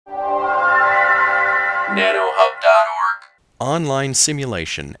nanohub.org. Online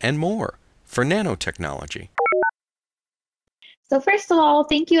simulation and more for nanotechnology. So first of all,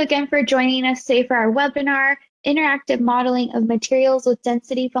 thank you again for joining us today for our webinar, Interactive Modeling of Materials with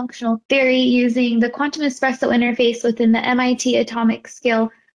Density Functional Theory using the Quantum ESPRESSO interface within the MIT Atomic-Scale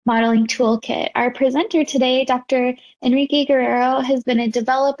Modeling Toolkit. Our presenter today, Dr. Enrique Guerrero, has been a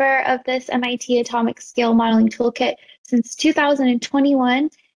developer of this MIT Atomic-Scale Modeling Toolkit since 2021,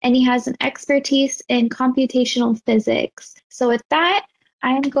 and he has an expertise in computational physics. So with that,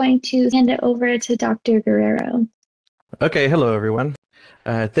 I'm going to hand it over to Dr. Guerrero. Okay, hello everyone.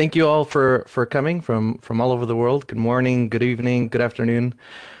 Thank you all for coming from all over the world. Good morning, good evening, good afternoon.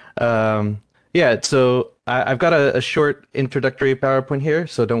 So I've got a short introductory PowerPoint here,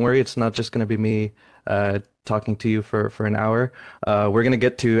 so don't worry, it's not just going to be me talking to you for an hour. We're going to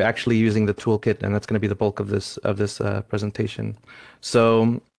get to actually using the toolkit, and that's going to be the bulk of this presentation.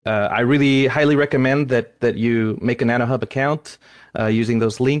 So I really highly recommend that you make a NanoHub account using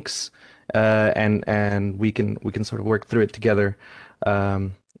those links. And we can sort of work through it together,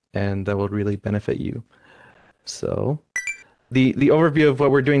 and that will really benefit you. So the overview of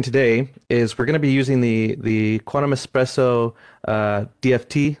what we're doing today is we're going to be using the Quantum ESPRESSO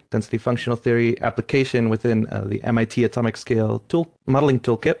DFT, Density Functional Theory application within the MIT Atomic-Scale Modeling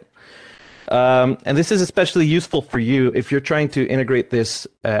Toolkit. And this is especially useful for you if you're trying to integrate this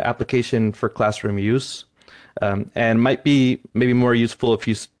application for classroom use. And might be maybe more useful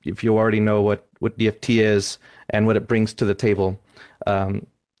if you already know what DFT is and what it brings to the table.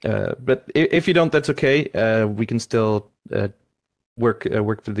 But if you don't, that's okay. We can still work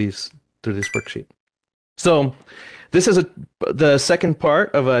through this worksheet. So this is the second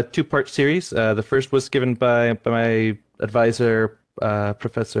part of a two-part series. The first was given by my advisor,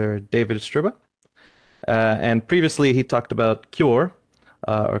 Professor David Struba, and previously he talked about CURE,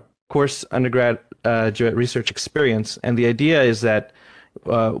 or Course Undergraduate Research Experience, and the idea is that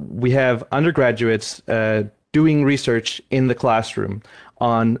we have undergraduates doing research in the classroom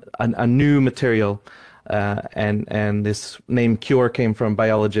on a new material, and this name CURE came from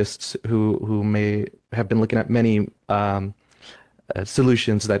biologists who may have been looking at many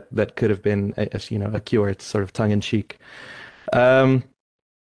solutions that could have been a cure. It's sort of tongue-in-cheek.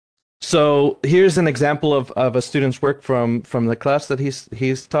 So here's an example of a student's work from the class that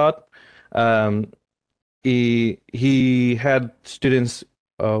he's taught. He had students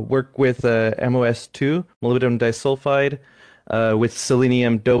work with MOS2, molybdenum disulfide, with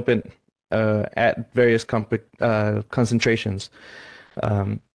selenium dopant at various concentrations.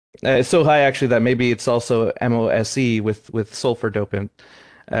 It's so high actually that maybe it's also MOSE with sulfur dopant.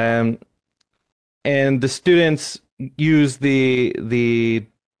 And the students use the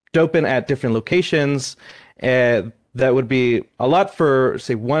dopant at different locations. That would be a lot for,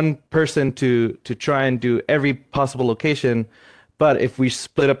 say, one person to try and do every possible location. But if we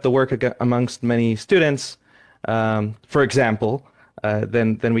split up the work amongst many students, for example,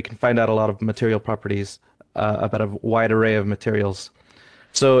 then we can find out a lot of material properties about a wide array of materials.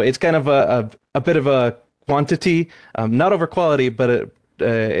 So it's kind of a bit of a quantity, not over quality, but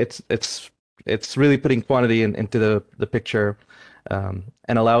it's really putting quantity into the picture,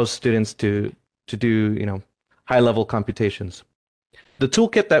 and allows students to do high-level computations. The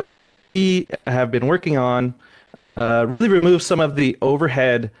toolkit that we have been working on really removes some of the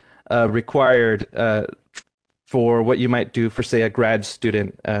overhead required for what you might do for, say, a grad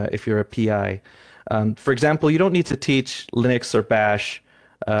student if you're a PI. For example, you don't need to teach Linux or Bash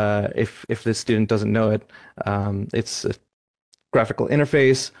if the student doesn't know it. It's a graphical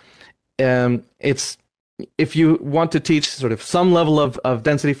interface. If you want to teach sort of some level of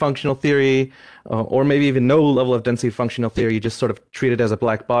density functional theory, or maybe even no level of density functional theory, you just sort of treat it as a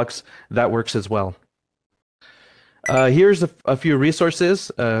black box, that works as well. Here's a few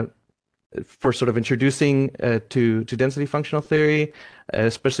resources for sort of introducing to density functional theory,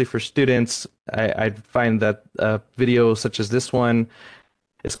 especially for students. I find that videos such as this one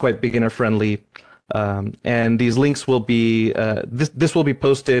is quite beginner friendly. And these links will be, this will be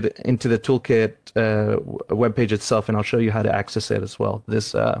posted into the toolkit webpage itself, and I'll show you how to access it as well,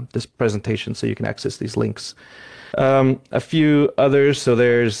 this presentation, so you can access these links. A few others, so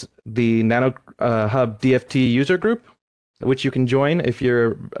there's the NanoHub DFT user group, which you can join if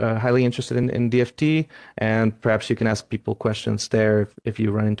you're highly interested in DFT, and perhaps you can ask people questions there if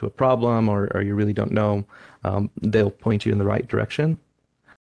you run into a problem or you really don't know. They'll point you in the right direction.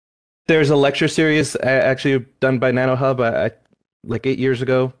 There's a lecture series actually done by NanoHub like 8 years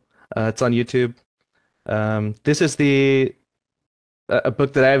ago. It's on YouTube. This is a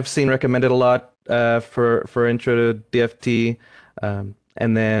book that I've seen recommended a lot for intro to DFT.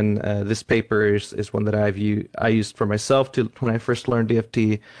 And then this paper is one that I used for myself when I first learned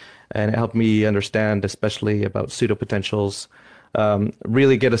DFT, and it helped me understand, especially about pseudopotentials,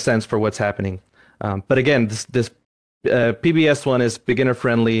 really get a sense for what's happening. But again, this PBS one is beginner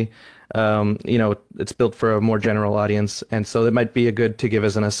friendly. It's built for a more general audience, and so it might be a good to give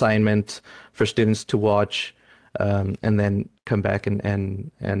as an assignment for students to watch, and then come back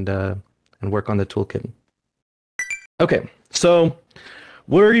and work on the toolkit. Okay, so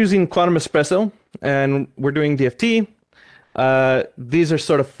we're using Quantum ESPRESSO, and we're doing DFT. These are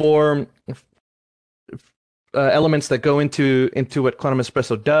sort of four elements that go into what Quantum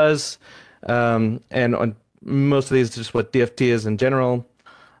ESPRESSO does, and on most of these, just what DFT is in general.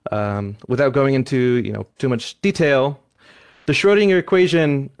 Without going into too much detail, the Schrödinger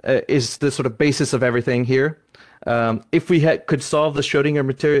equation is the sort of basis of everything here. If we could solve the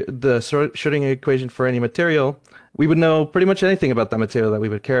Schrödinger equation for any material, we would know pretty much anything about that material that we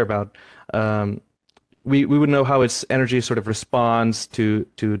would care about. We would know how its energy sort of responds to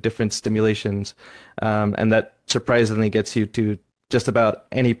different stimulations, and that surprisingly gets you to just about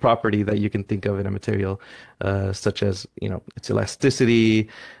any property that you can think of in a material, such as its elasticity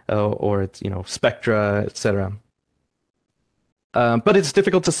or its spectra, etc. But it's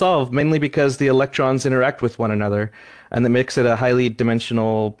difficult to solve, mainly because the electrons interact with one another, and that makes it a highly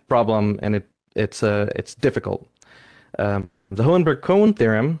dimensional problem, and it's difficult. The Hohenberg-Kohn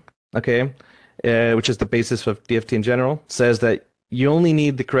theorem, okay, which is the basis of DFT in general, says that you only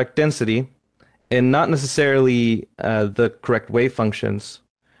need the correct density and not necessarily the correct wave functions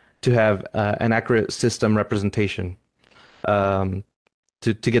to have an accurate system representation. To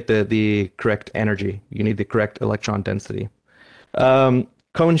get the correct energy, you need the correct electron density.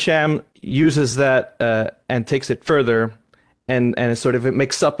 Kohn-Sham uses that and takes it further, and it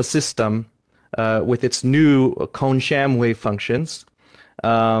makes up a system with its new Kohn-Sham wave functions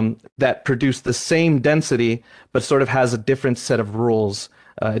that produce the same density, but sort of has a different set of rules.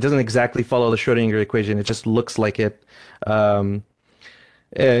 It doesn't exactly follow the Schrödinger equation. It just looks like it. And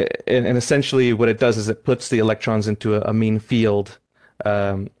essentially what it does is it puts the electrons into a mean field.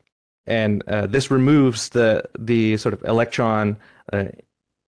 And this removes the sort of electron. It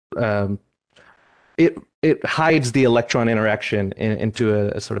hides the electron interaction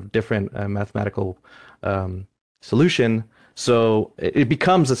into a sort of different mathematical solution. So it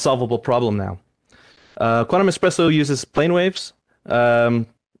becomes a solvable problem now. Quantum ESPRESSO uses plane waves.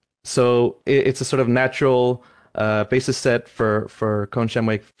 So it's a sort of natural basis set for Kohn-Sham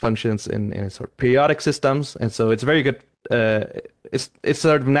wave functions in sort of periodic systems, and so it's very good. It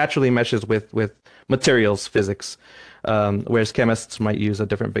sort of naturally meshes with materials physics, whereas chemists might use a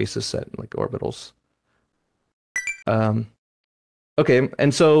different basis set like orbitals. Okay,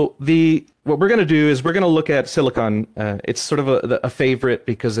 and so what we're going to do is we're going to look at silicon. It's sort of a favorite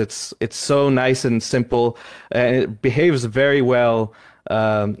because it's so nice and simple, and it behaves very well,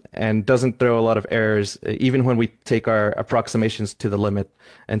 and doesn't throw a lot of errors, even when we take our approximations to the limit.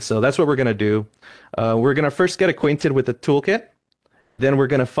 And so that's what we're going to do. We're going to first get acquainted with the toolkit. Then we're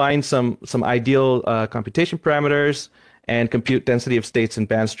going to find some ideal computation parameters and compute density of states and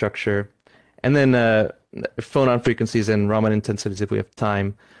band structure. And then phonon frequencies and Raman intensities, if we have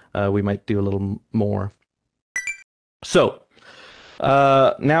time, we might do a little more. So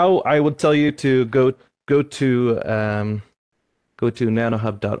now I would tell you to go to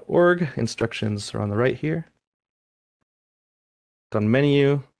nanohub.org. Instructions are on the right here. On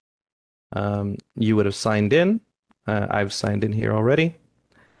menu, you would have signed in. I've signed in here already,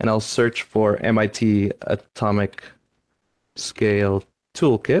 and I'll search for MIT Atomic-Scale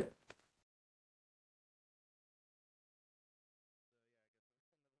Toolkit.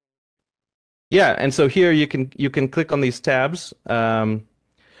 Yeah, and so here you can click on these tabs. I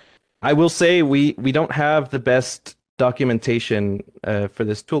will say we don't have the best documentation for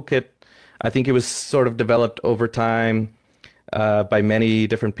this toolkit. I think it was sort of developed over time by many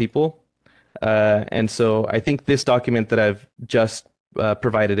different people. And so I think this document that I've just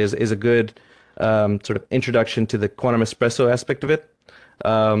provided is a good sort of introduction to the Quantum ESPRESSO aspect of it.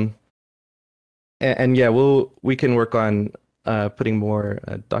 And yeah, we can work on putting more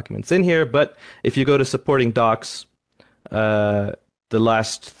documents in here. But if you go to supporting docs, the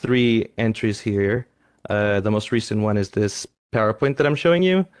last 3 entries here, the most recent one is this PowerPoint that I'm showing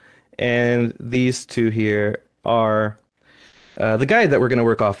you. And these 2 here are the guide that we're going to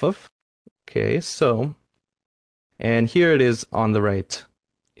work off of. Okay, so, and here it is on the right.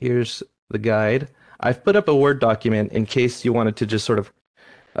 Here's the guide. I've put up a Word document in case you wanted to just sort of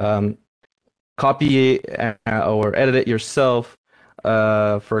copy or edit it yourself.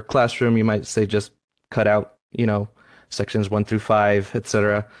 For a classroom, you might say just cut out, sections 1 through 5,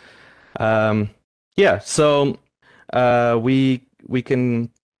 etc. Yeah, so we can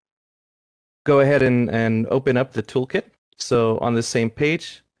go ahead and open up the toolkit. So on the same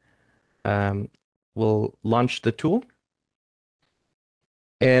page, we'll launch the tool.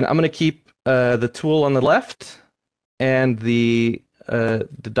 And I'm going to keep the tool on the left and the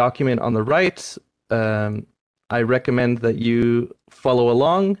document on the right. I recommend that you follow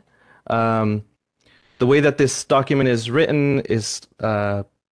along. The way that this document is written is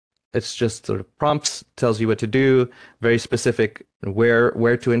it's just sort of prompts, tells you what to do, very specific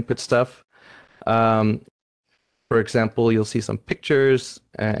where to input stuff. For example, you'll see some pictures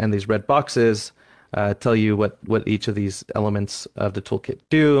and these red boxes tell you what each of these elements of the toolkit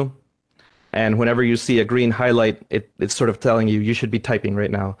do. And whenever you see a green highlight, it's sort of telling you you should be typing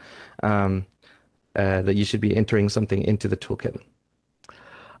right now, that you should be entering something into the toolkit.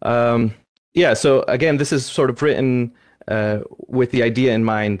 Yeah, so again, this is sort of written with the idea in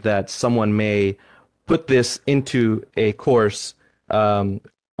mind that someone may put this into a course on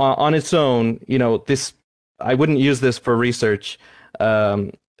its own. You know, I wouldn't use this for research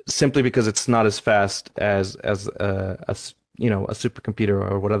simply because it's not as fast as a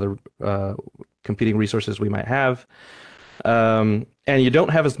supercomputer or what other computing resources we might have. And you don't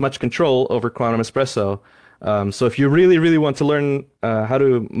have as much control over Quantum ESPRESSO. So if you really, really want to learn how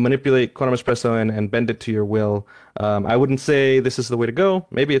to manipulate Quantum ESPRESSO and bend it to your will, I wouldn't say this is the way to go.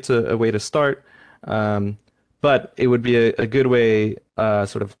 Maybe it's a way to start, but it would be a good way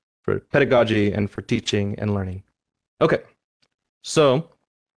sort of for pedagogy and for teaching and learning. Okay, so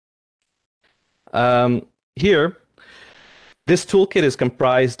here, this toolkit is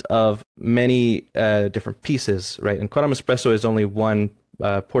comprised of many different pieces, right? And Quantum ESPRESSO is only one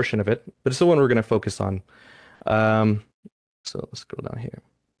portion of it, but it's the one we're going to focus on. So let's go down here.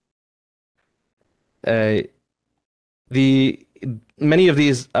 Many of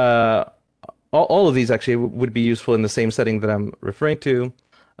these, all of these actually would be useful in the same setting that I'm referring to.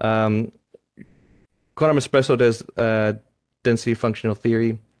 Quantum ESPRESSO does density functional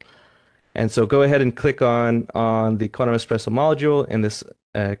theory. And so go ahead and click on the Quantum ESPRESSO module in this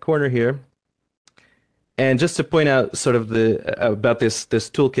corner here. And just to point out sort of about this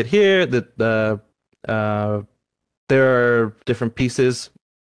toolkit here, that there are different pieces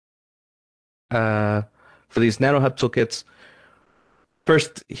for these NanoHub toolkits.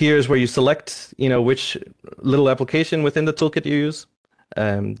 First, here's where you select, which little application within the toolkit you use.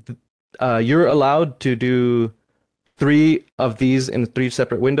 You're allowed to do 3 of these in 3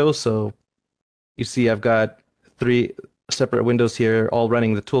 separate windows. So you see I've got 3 separate windows here, all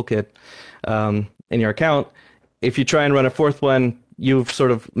running the toolkit in your account. If you try and run a 4th one, you've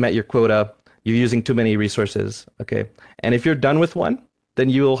sort of met your quota. You're using too many resources, okay? And if you're done with one, then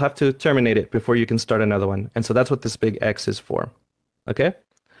you will have to terminate it before you can start another one. And so that's what this big X is for, okay?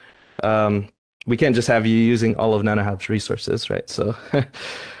 We can't just have you using all of NanoHub's resources, right? So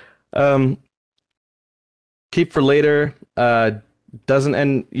keep for later doesn't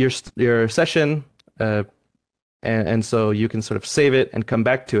end your session, and so you can sort of save it and come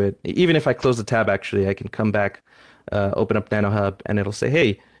back to it. Even if I close the tab, actually, I can come back, open up NanoHub, and it'll say,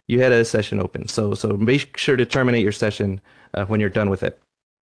 hey, you had a session open. So make sure to terminate your session when you're done with it.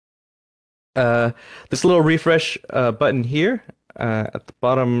 This little refresh button here at the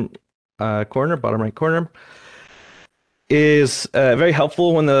bottom right corner, is very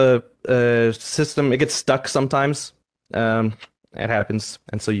helpful when the system, it gets stuck sometimes. It happens,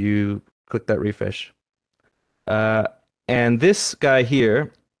 and so you click that refresh. And this guy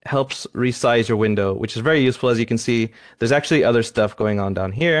here helps resize your window, which is very useful. As you can see, there's actually other stuff going on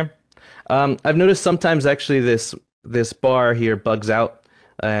down here. I've noticed sometimes actually this bar here bugs out,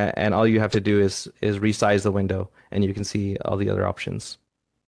 and all you have to do is resize the window, and you can see all the other options.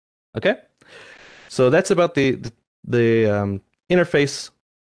 Okay, so that's about the interface,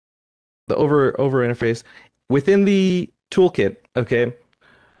 the over interface within the toolkit. Okay,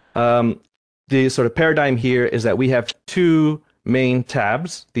 the sort of paradigm here is that we have 2 main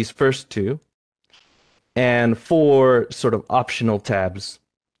tabs, these first 2, and 4 sort of optional tabs.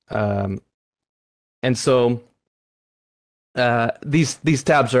 And so these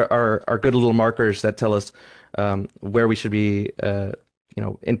tabs are good little markers that tell us where we should be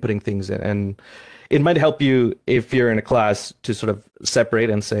inputting things in. And it might help you if you're in a class to sort of separate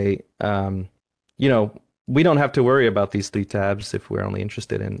and say, we don't have to worry about these 3 tabs if we're only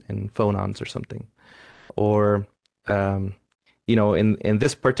interested in phonons or something. Or, in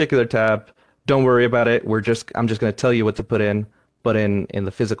this particular tab, don't worry about it. I'm just going to tell you what to put in. But in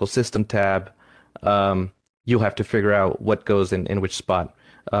the physical system tab, you'll have to figure out what goes in which spot.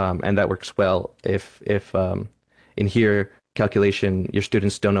 And that works well if in here, calculation, your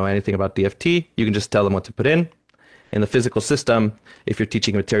students don't know anything about DFT. You can just tell them what to put in. In the physical system, if you're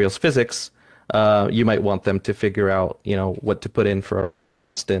teaching materials physics, you might want them to figure out, what to put in for a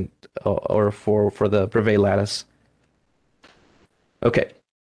constant or for the Brevet lattice. Okay.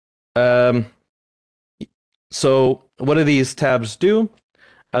 So what do these tabs do?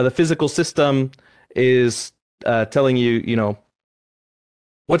 The physical system is telling you,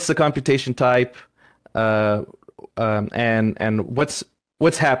 what's the computation type, and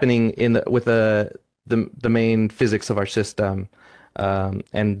what's happening with the main physics of our system,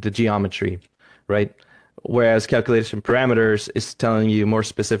 and the geometry, right? Whereas calculation parameters is telling you more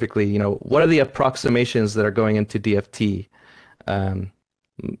specifically, what are the approximations that are going into DFT, and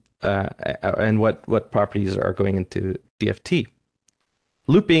what properties are going into DFT.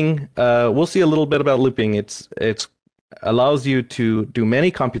 Looping, we'll see a little bit about looping. It's allows you to do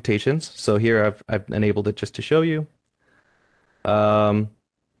many computations. So here I've enabled it just to show you.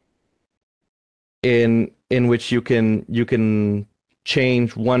 In which you can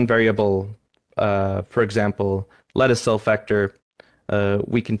change one variable. For example, lattice cell factor.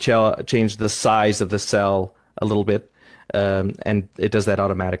 We can change the size of the cell a little bit, and it does that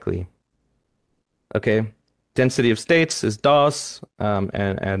automatically. Okay. Density of states is DOS,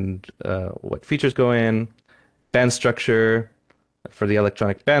 and what features go in, band structure for the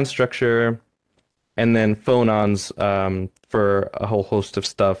electronic band structure, and then phonons for a whole host of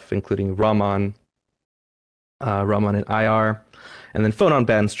stuff, including Raman and IR, and then phonon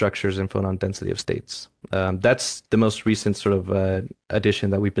band structures and phonon density of states. That's the most recent sort of addition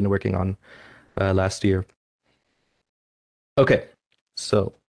that we've been working on last year. Okay,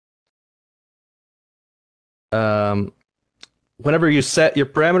 so whenever you set your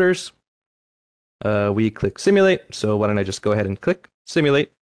parameters, we click simulate. So why don't I just go ahead and click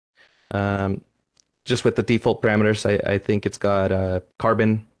simulate? Just with the default parameters, I think it's got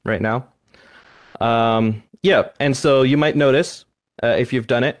carbon right now. Yeah, and so you might notice if you've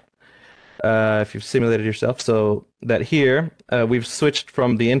done it, if you've simulated yourself, so that here we've switched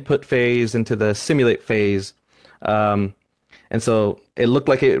from the input phase into the simulate phase. And so it looked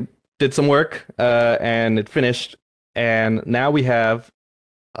like it did some work, and it finished. And now we have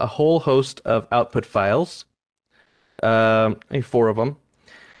a whole host of output files, 4 of them.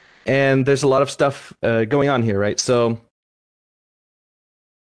 And there's a lot of stuff going on here, right? So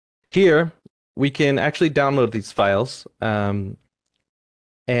here we can actually download these files, or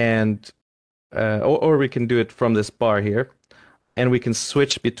we can do it from this bar here. And we can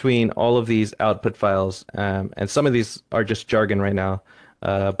switch between all of these output files. And some of these are just jargon right now,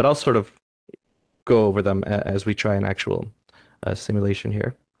 but I'll sort of go over them as we try an actual simulation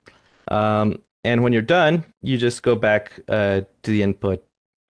here. And when you're done, you just go back to the input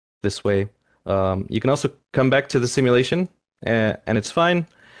this way. You can also come back to the simulation, and it's fine.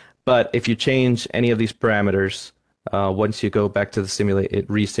 But if you change any of these parameters, once you go back to the simulate, it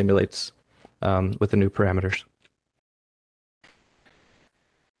re-simulates with the new parameters.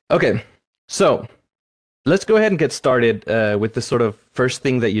 Okay, so let's go ahead and get started with the sort of first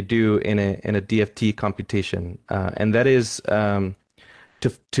thing that you do in a DFT computation, and that is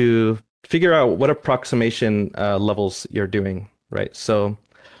to figure out what approximation levels you're doing, right? So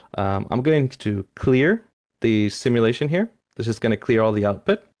I'm going to clear the simulation here. This is going to clear all the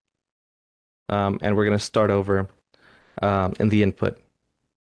output, and we're going to start over in the input.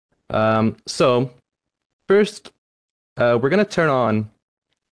 So first, we're going to turn on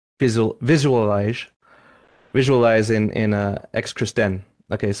visualize in XChristian.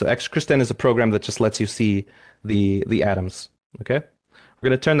 Okay, so XChristian is a program that just lets you see the atoms. Okay, we're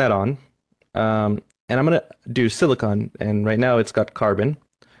going to turn that on, and I'm going to do silicon, and right now it's got carbon.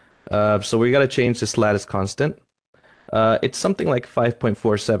 So we got to change this lattice constant. It's something like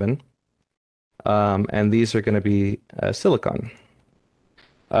 5.47, and these are going to be silicon.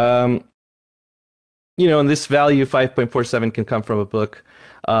 And this value 5.47 can come from a book,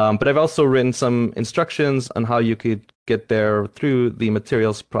 but I've also written some instructions on how you could get there through the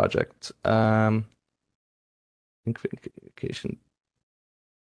materials project. I'm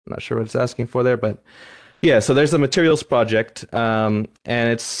not sure what it's asking for there, but yeah, so there's a materials project, and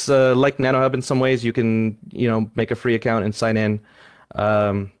it's like NanoHub in some ways. You can, make a free account and sign in,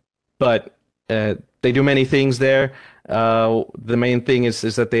 but they do many things there. The main thing is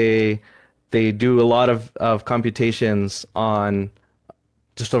that they do a lot of computations on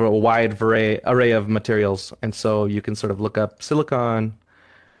just sort of a wide array of materials, and so you can sort of look up silicon,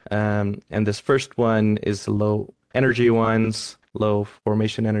 and this first one is low energy ones, low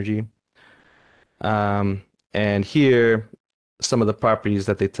formation energy. And here, some of the properties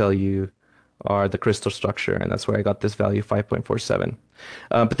that they tell you are the crystal structure, and that's where I got this value 5.47.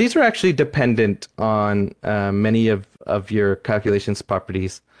 But these are actually dependent on many of your calculations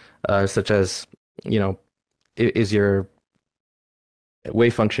properties, such as, is your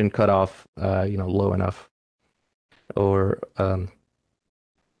wave function cutoff, low enough, or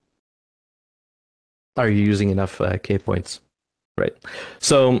are you using enough K points, right?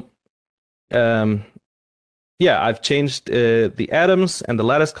 So, yeah, I've changed the atoms and the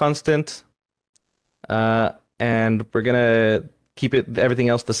lattice constant, and we're gonna keep everything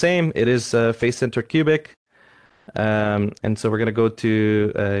else the same. It is face center cubic, and so we're gonna go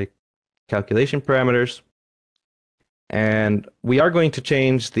to calculation parameters, and we are going to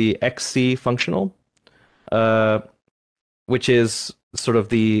change the XC functional, which is sort of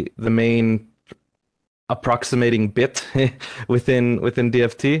the main approximating bit within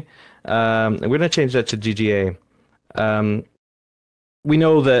DFT. And we're going to change that to GGA. We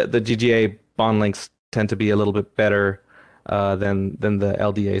know that the GGA bond lengths tend to be a little bit better than the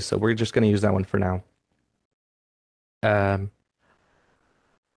LDA, so we're just going to use that one for now.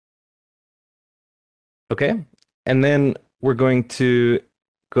 Okay, and then we're going to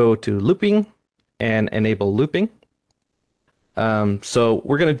go to looping and enable looping. So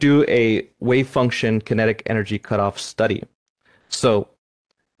we're going to do a wave function kinetic energy cutoff study. So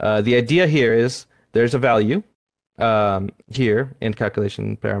the idea here is there's a value here in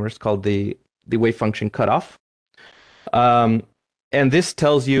calculation parameters called the wave function cutoff. And this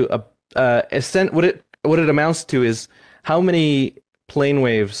tells you what it amounts to is how many plane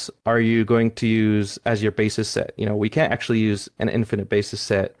waves are you going to use as your basis set. We can't actually use an infinite basis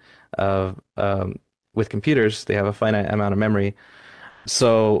set of with computers. They have a finite amount of memory.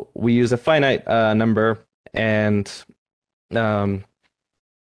 So we use a finite number, and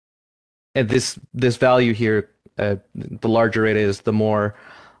this value here, the larger it is, the more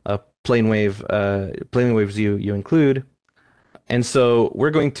plane waves you include. And so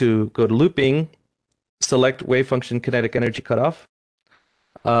we're going to go to looping, select wave function kinetic energy cutoff.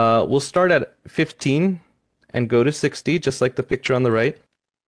 We'll start at 15 and go to 60, just like the picture on the right.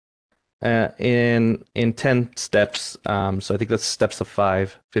 In 10 steps. So I think that's steps of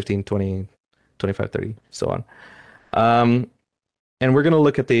 5, 15, 20, 25, 30, so on. And we're going to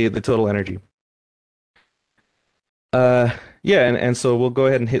look at the total energy. Yeah, and so we'll go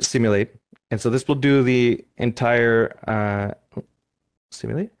ahead and hit simulate. And so this will do the entire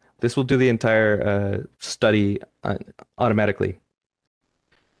simulate. This will do the entire study automatically.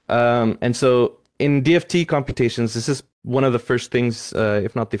 And so in DFT computations, this is one of the first things,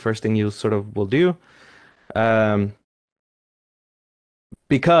 if not the first thing you sort of will do,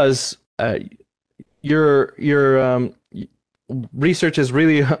 because your research is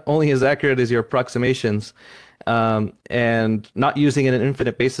really only as accurate as your approximations, and not using an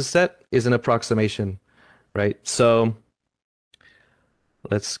infinite basis set is an approximation, right? So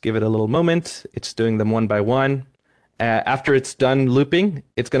let's give it a little moment. It's doing them one by one. After it's done looping,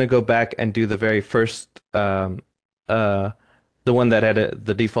 it's going to go back and do the very first, the one that had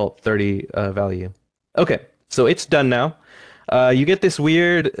the default 30 value. Okay, so it's done now. You get this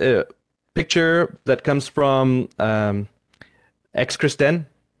weird picture that comes from XCRISTEN.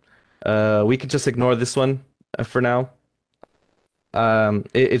 We could just ignore this one for now.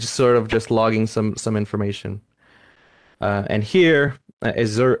 It's sort of just logging some information. And here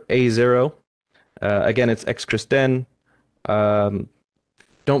is A0. Again, it's XCRISTEN.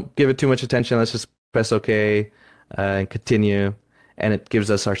 Don't give it too much attention. Let's just press OK and continue, and it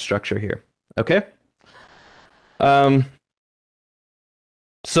gives us our structure here. Okay.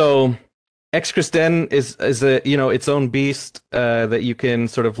 So XCRISTEN is a its own beast that you can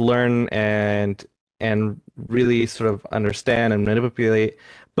sort of learn and really sort of understand and manipulate.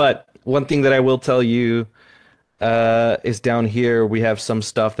 But one thing that I will tell you is down here we have some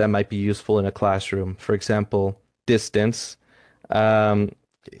stuff that might be useful in a classroom. For example, distance.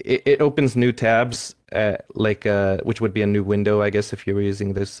 It opens new tabs, which would be a new window, I guess, if you were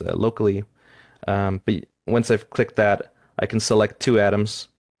using this locally. But once I've clicked that, I can select 2 atoms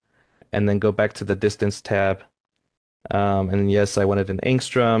and then go back to the distance tab. And yes, I wanted an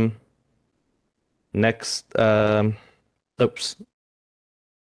angstrom. Next, oops.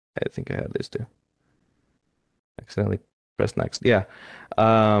 I think I had this too. Accidentally pressed next. Yeah.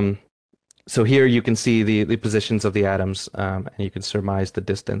 So here you can see the positions of the atoms, and you can surmise the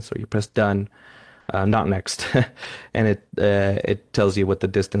distance, or you press done, not next, and it tells you what the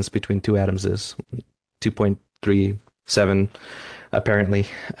distance between 2 atoms is, 2.37 apparently.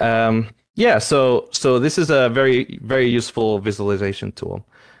 Yeah, so this is a very, very useful visualization tool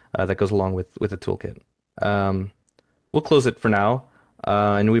that goes along with the toolkit. We'll close it for now.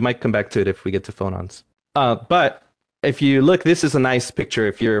 and we might come back to it if we get to phonons. But if you look, this is a nice picture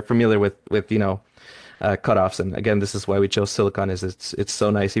if you're familiar with cutoffs. And again, this is why we chose silicon. Is it's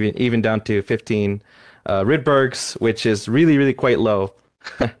so nice, even down to 15 Rydbergs, which is really quite low.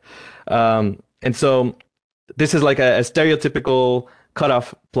 And so this is like a stereotypical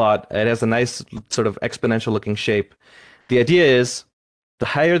cutoff plot. It has a nice sort of exponential looking shape. The idea is the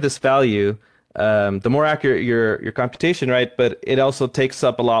higher this value, the more accurate your computation, right? But it also takes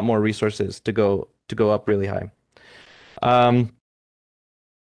up a lot more resources to go up really high. On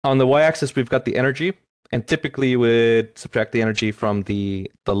the y-axis, we've got the energy, and typically you would subtract the energy from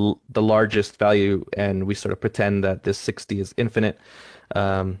the largest value, and we sort of pretend that this 60 is infinite.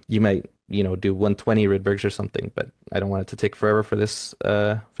 You might do 120 Rydbergs or something, but I don't want it to take forever for this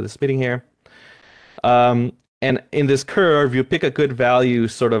meeting here. And in this curve, you pick a good value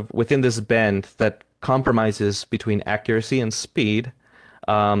sort of within this band that compromises between accuracy and speed.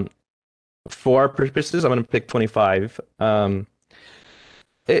 For our purposes, I'm going to pick 25.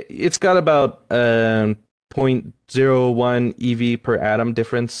 It's got about 0.01 EV per atom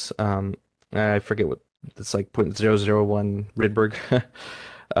difference. I forget what it's like, 0.001 Rydberg.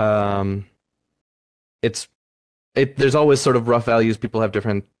 There's always sort of rough values. People have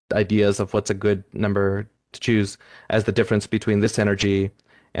different ideas of what's a good number to choose as the difference between this energy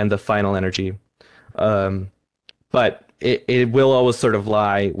and the final energy. But it will always sort of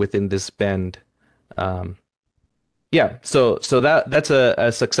lie within this band. Yeah, so that's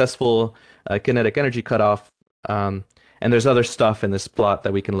a successful kinetic energy cutoff. And there's other stuff in this plot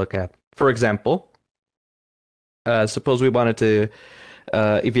that we can look at. For example, suppose we wanted to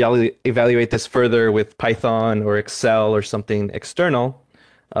evaluate this further with Python or Excel or something external.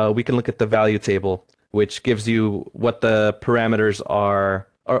 We can look at the value table, which gives you what the parameters are,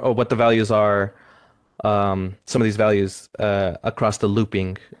 or what the values are, some of these values across the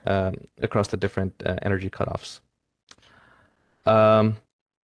looping, across the different energy cutoffs.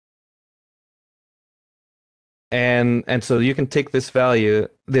 And so you can take this value,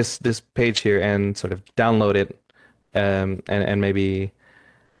 this page here, and sort of download it, and maybe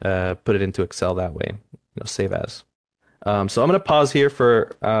put it into Excel that way, save as. So I'm going to pause here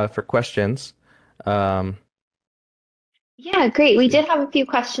for questions. Yeah, great. We did have a few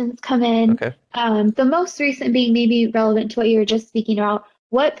questions come in. Okay. The most recent being maybe relevant to what you were just speaking about.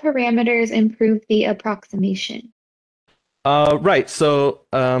 What parameters improve the approximation? Right. So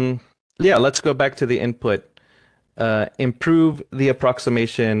yeah, let's go back to the input. Improve the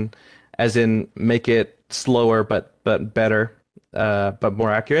approximation, as in make it slower but better, but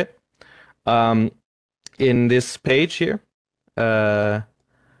more accurate. In this page here,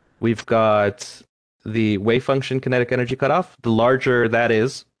 we've got the wave function kinetic energy cutoff. The larger that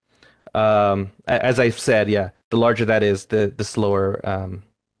is, as I've said, yeah, the larger that is, the slower,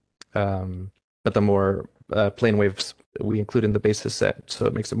 but the more plane waves we include in the basis set, so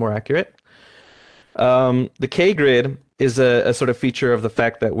it makes it more accurate. The K-grid is a sort of feature of the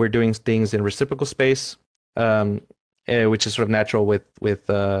fact that we're doing things in reciprocal space, which is sort of natural with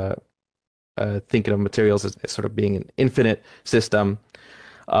thinking of materials as sort of being an infinite system.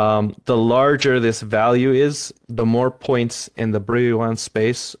 The larger this value is, the more points in the Brillouin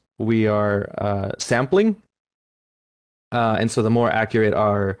space we are sampling, and so the more accurate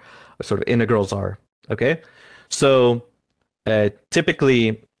our sort of integrals are. Okay, so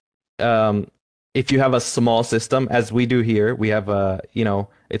typically, if you have a small system, as we do here, we have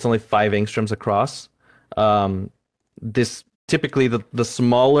it's only 5 angstroms across. This typically the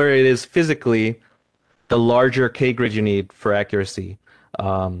smaller it is physically, the larger K-grid you need for accuracy.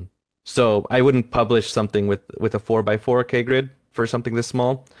 So I wouldn't publish something with a 4x4 K-grid for something this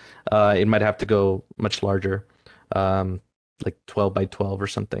small. It might have to go much larger, like 12x12 or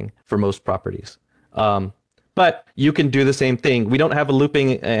something for most properties. But you can do the same thing. We don't have a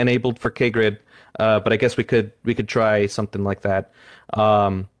looping enabled for K-grid, but I guess we could try something like that.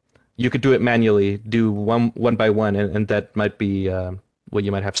 You could do it manually, do one by one, and that might be what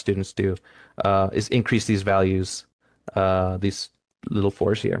you might have students do, is increase these values, these little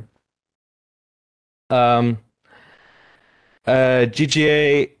 4s here.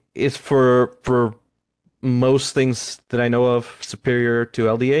 GGA is for most things that I know of superior to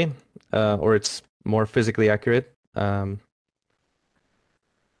LDA, or it's more physically accurate.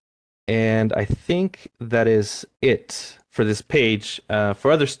 And I think that is it for this page.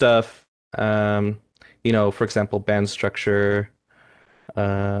 For other stuff, for example, band structure.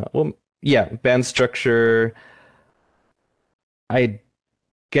 Well, yeah, band structure. I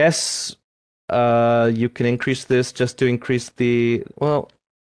guess you can increase this just to increase the, well,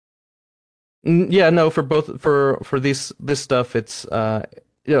 Yeah, no, for both for this stuff, it's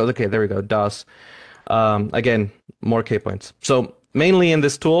okay, there we go, DOS. Again, more K points. So mainly in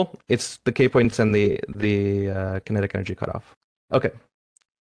this tool, it's the K points and the kinetic energy cutoff. Okay.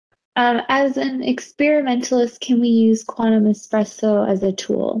 As an experimentalist, can we use Quantum ESPRESSO as a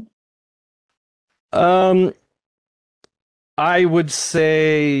tool? Um, I would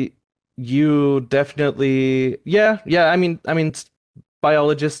say you definitely, yeah.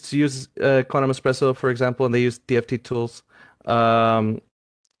 Biologists use Quantum ESPRESSO, for example, and they use DFT tools. Um,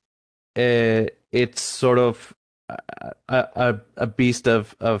 it's sort of a beast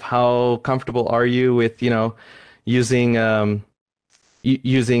of how comfortable are you with, using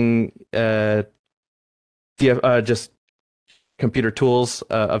using just computer tools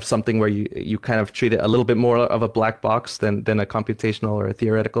of something where you kind of treat it a little bit more of a black box than a computational or a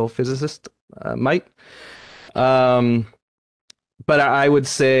theoretical physicist might. Um, but I would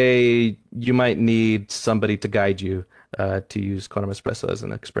say you might need somebody to guide you to use Quantum ESPRESSO as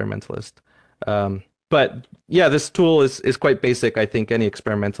an experimentalist. But yeah, this tool is quite basic. I think any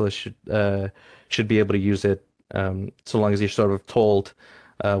experimentalist should be able to use it, so long as you're sort of told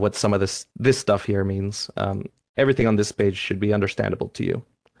what some of this stuff here means. Everything on this page should be understandable to you.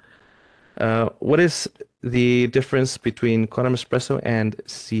 What is the difference between Quantum ESPRESSO and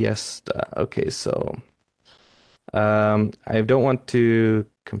Siesta? Okay, so I don't want to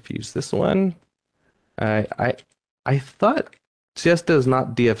confuse this one. I I I thought Siesta is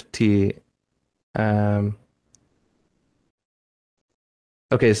not DFT. Um,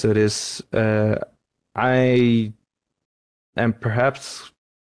 okay, so it is. I am perhaps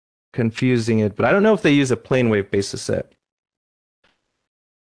confusing it, but I don't know if they use a plane wave basis set.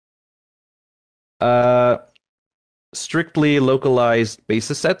 Uh, Strictly localized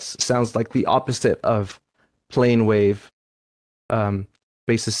basis sets sounds like the opposite of plane wave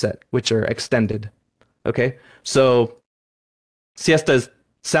basis set, which are extended. Okay, so Siesta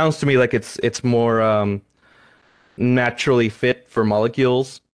sounds to me like it's more naturally fit for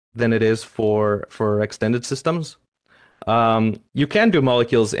molecules than it is for extended systems. You can do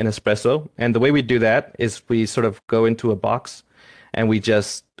molecules in espresso, and the way we do that is we sort of go into a box and we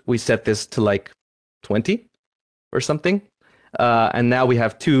set this to like 20 or something. And now we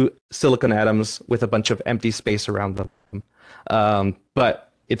have two silicon atoms with a bunch of empty space around them.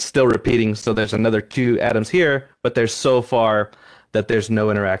 But it's still repeating, so there's another two atoms here, but they're so far that there's no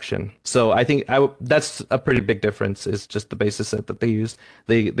interaction. So I think that's a pretty big difference, is just the basis set that they use.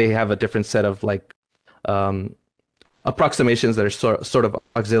 They have a different set of like um, approximations that are sort of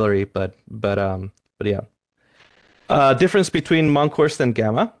auxiliary, but yeah. Difference between Monkhorst and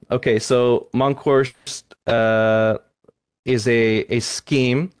Gamma. Okay, so Monkhorst is a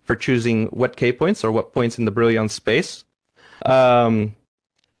scheme for choosing what K points or what points in the Brillouin space.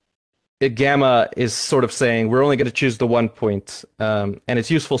 Gamma is sort of saying we're only going to choose the one point, and it's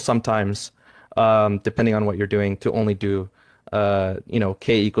useful sometimes, depending on what you're doing, to only do,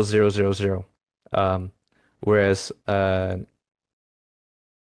 K equals 0, 0, 0. Whereas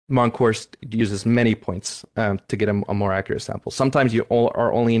Monkhorst uses many points to get a more accurate sample. Sometimes you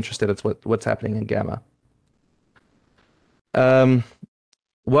are only interested in what's happening in gamma.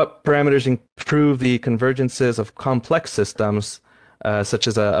 What parameters improve the convergences of complex systems, such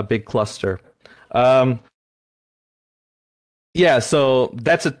as a big cluster? Yeah, so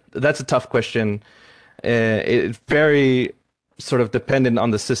that's a tough question. It's very sort of dependent on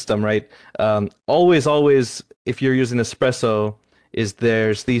the system, right? Always, if you're using espresso,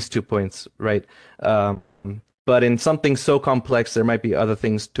 there's these 2 points, right? But in something so complex, there might be other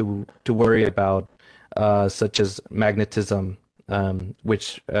things to worry about, such as magnetism,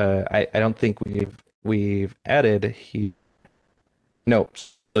 which I don't think we've added here. No,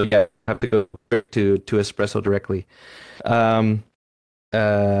 so yeah, I have to go to espresso directly. Um,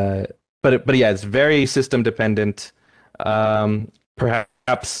 uh, but yeah, it's very system dependent.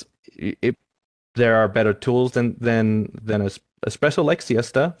 Perhaps if there are better tools than espresso like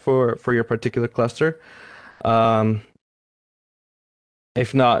Siesta for your particular cluster. Um,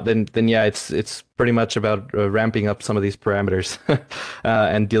 if not, then yeah, it's pretty much about ramping up some of these parameters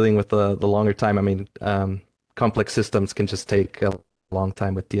and dealing with the longer time. I mean, complex systems can just take a long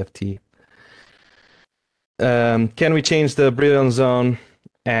time with DFT. Can we change the Brillouin zone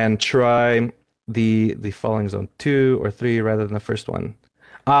and try the following zone 2 or 3 rather than the first one?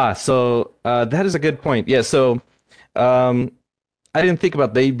 So that is a good point. Yeah, so I didn't think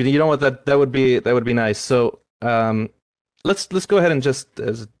about that, but you know what? That would be nice. So let's go ahead and just,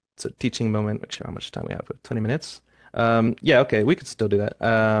 as it's a teaching moment, make sure how much time we have. 20 minutes. Yeah, okay, we could still do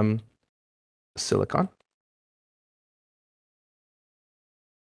that. Silicon.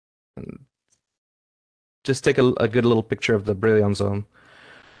 just take a good little picture of the Brilliant zone.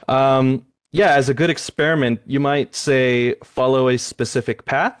 Yeah, as a good experiment, you might say follow a specific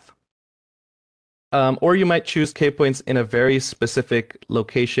path, or you might choose K points in a very specific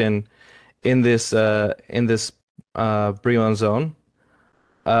location in this Brilliant zone.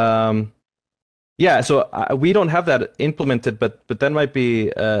 Yeah, so we don't have that implemented, but that might be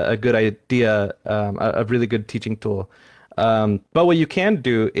a good idea, a really good teaching tool. But what you can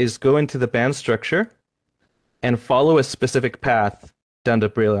do is go into the band structure and follow a specific path down the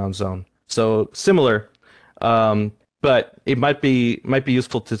Brillouin zone. So similar, but it might be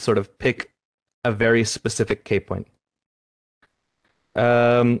useful to sort of pick a very specific K point.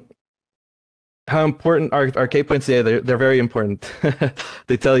 How important are K points? Yeah, they're very important.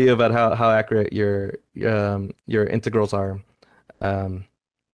 They tell you about how accurate your integrals are.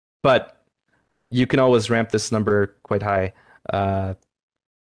 But you can always ramp this number quite high. 10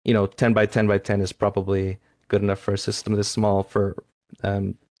 by 10 by 10 is probably good enough for a system this small for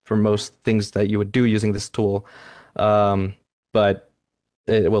most things that you would do using this tool. But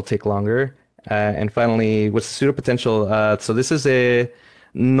it will take longer. And finally, what's the pseudopotential? So this is a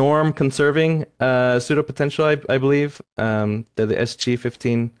norm conserving pseudopotential, I believe. The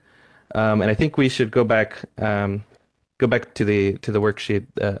SG15. And I think we should go back to the worksheet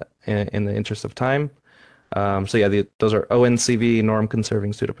in the interest of time. So yeah, those are ONCV norm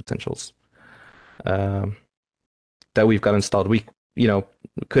conserving pseudopotentials that we've got installed. We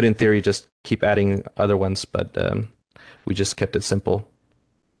could in theory just keep adding other ones, but we just kept it simple.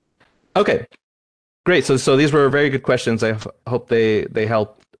 Okay, great. So these were very good questions. I hope they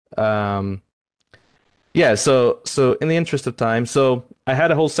helped. Yeah. So in the interest of time, so I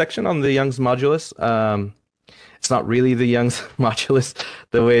had a whole section on the Young's modulus. It's not really the Young's modulus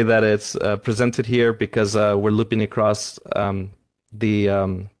the way that it's presented here, because we're looping across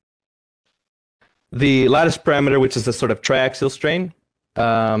the lattice parameter, which is a sort of triaxial strain.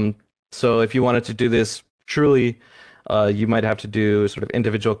 So if you wanted to do this truly, you might have to do sort of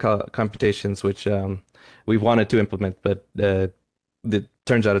individual computations, which we wanted to implement, but it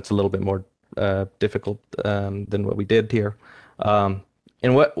turns out it's a little bit more difficult than what we did here.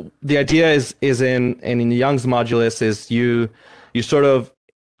 And what the idea is in Young's modulus is you sort of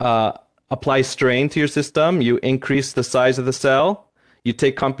apply strain to your system, you increase the size of the cell, you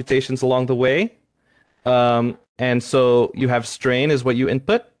take computations along the way, and so you have strain is what you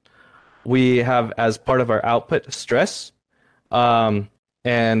input. We have as part of our output stress, and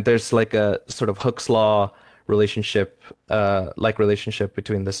there's like a sort of Hooke's law relationship, relationship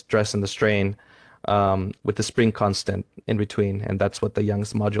between the stress and the strain, with the spring constant in between, and that's what the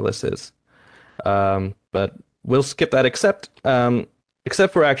Young's modulus is. But we'll skip that, except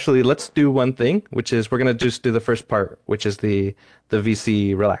for actually, let's do one thing, which is we're gonna just do the first part, which is the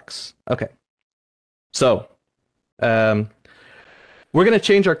VC relax. Okay, so we're gonna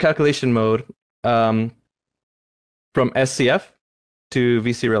change our calculation mode from SCF to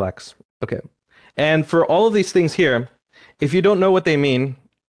VC relax. Okay, and for all of these things here, if you don't know what they mean,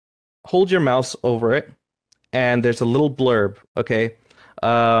 hold your mouse over it, and there's a little blurb, okay?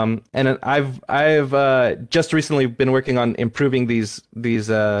 And I've just recently been working on improving these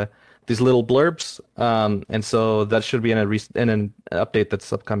little blurbs, and so that should be in an update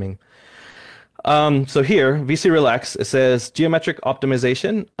that's upcoming. So here, VC relax, it says geometric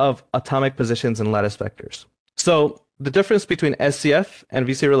optimization of atomic positions and lattice vectors. So the difference between SCF and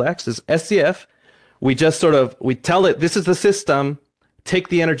VC relax is SCF, we tell it, this is the system, take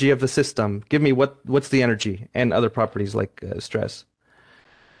the energy of the system, give me what's the energy, and other properties like stress.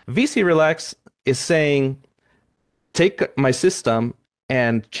 VC relax is saying, take my system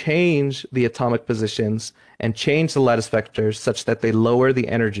and change the atomic positions and change the lattice vectors such that they lower the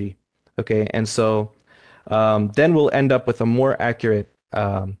energy. Okay, and so then we'll end up with a more accurate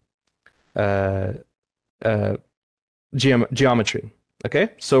geometry. Okay,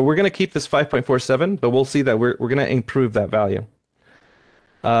 so we're going to keep this 5.47, but we'll see that we're going to improve that value.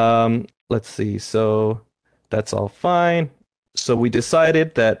 Let's see, so that's all fine. So we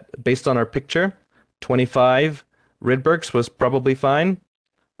decided that based on our picture, 25 Rydbergs was probably fine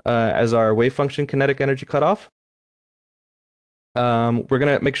as our wave function kinetic energy cutoff. We're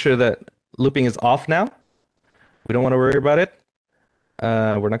going to make sure that looping is off now. We don't want to worry about it.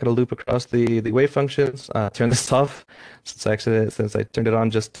 We're not going to loop across the wave functions. Turn this off since I turned it on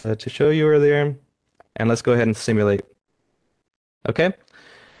just to show you earlier. And let's go ahead and simulate. Okay.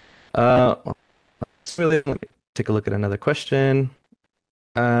 Let me take a look at another question.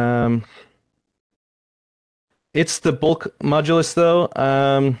 It's the bulk modulus though.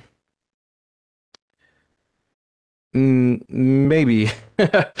 Maybe.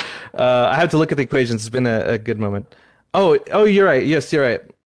 I have to look at the equations. It's been a good moment. Oh, you're right. Yes, you're right.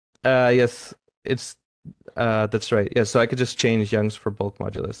 Yes, it's that's right. Yeah, so I could just change Young's for bulk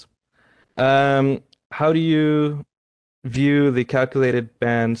modulus. How do you view the calculated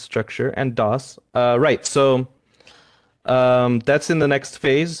band structure and DOS? Right. So that's in the next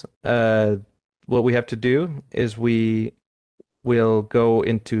phase. What we have to do is we will go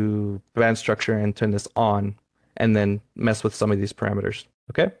into band structure and turn this on, and then mess with some of these parameters.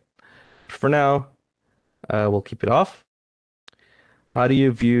 Okay. For now, we'll keep it off. How do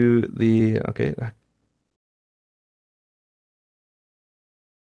you view the, okay.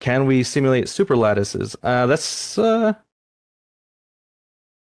 Can we simulate superlattices?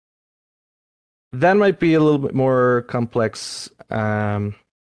 That might be a little bit more complex. Or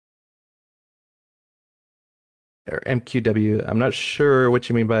MQW. I'm not sure what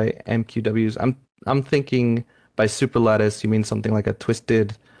you mean by MQWs. I'm thinking by superlattice you mean something like a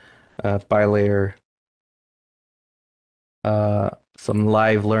twisted bilayer. Some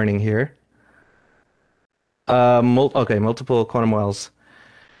live learning here. Okay, multiple quantum wells.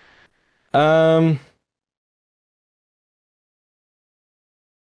 I'm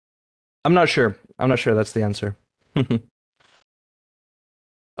not sure. I'm not sure that's the answer.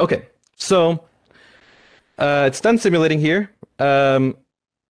 Okay, so it's done simulating here.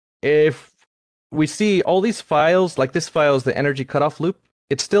 If we see all these files, like this file is the energy cutoff loop,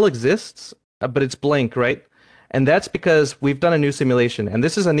 it still exists, but it's blank, right? And that's because we've done a new simulation. And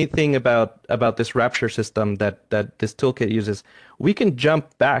this is a neat thing about this Rapture system that this toolkit uses. We can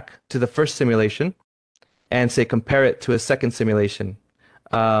jump back to the first simulation and say compare it to a second simulation.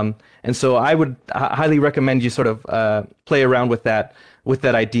 And so I would highly recommend you sort of play around with that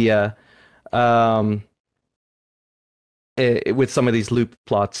idea with some of these loop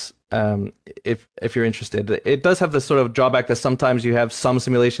plots. If you're interested, it does have this sort of drawback that sometimes you have some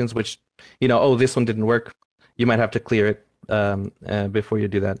simulations which, oh, this one didn't work. You might have to clear it before you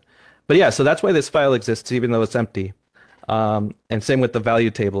do that. But yeah, so that's why this file exists, even though it's empty. And same with the value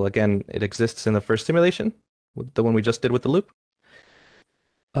table. Again, it exists in the first simulation, the one we just did with the loop,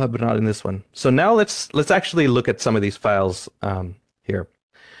 but not in this one. So now let's actually look at some of these files here.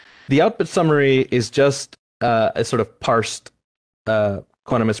 The output summary is just a sort of parsed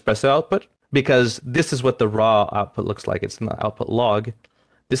Quantum ESPRESSO output, because this is what the raw output looks like. It's not output log.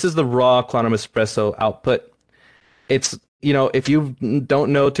 This is the raw Quantum ESPRESSO output. It's, if you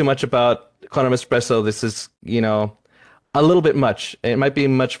don't know too much about Quantum ESPRESSO, this is, a little bit much. It might be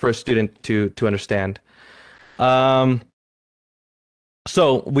much for a student to understand.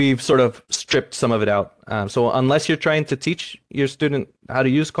 So we've sort of stripped some of it out. So unless you're trying to teach your student how to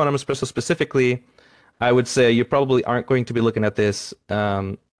use Quantum ESPRESSO specifically, I would say you probably aren't going to be looking at this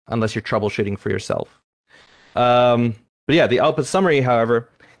unless you're troubleshooting for yourself. But yeah, the output summary, however,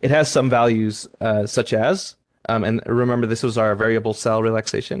 it has some values such as, and remember this was our variable cell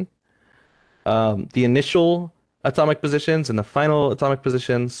relaxation, the initial atomic positions and the final atomic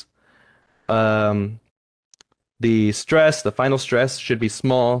positions. The stress, the final stress should be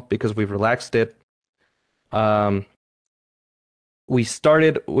small because we've relaxed it. We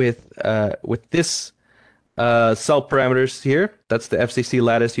started with this cell parameters here. That's the FCC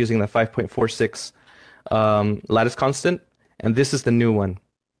lattice using the 5.46 lattice constant, and this is the new one.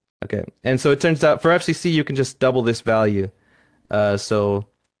 Okay, and so it turns out for FCC you can just double this value. So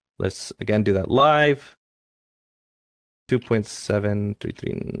let's again do that live.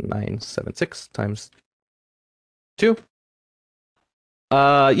 2.733976 times 2.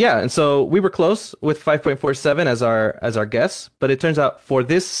 Yeah, and so we were close with 5.47 as our guess, but it turns out for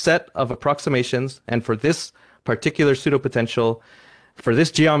this set of approximations and for this particular pseudopotential, for this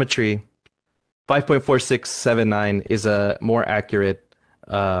geometry, 5.4679 is a more accurate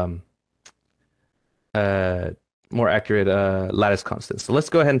lattice constant. So let's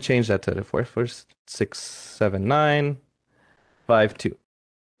go ahead and change that to 4.467952.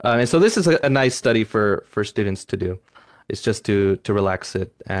 And so this is a nice study for students to do. It's just to relax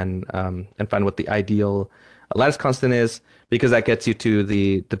it and find what the ideal lattice constant is, because that gets you to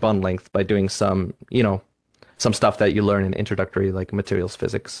the bond length by doing some stuff that you learn in introductory, like materials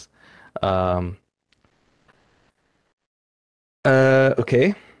physics.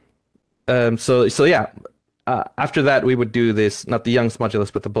 Okay. So yeah, after that we would do this, not the Young's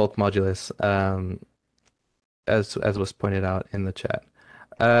modulus, but the bulk modulus, as was pointed out in the chat,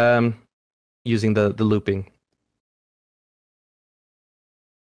 using the looping.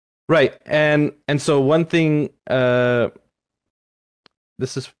 Right, and so one thing, this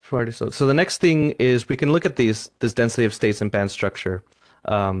is part so the next thing is we can look at this density of states and band structure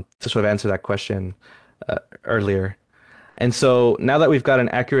to sort of answer that question earlier. And so now that we've got an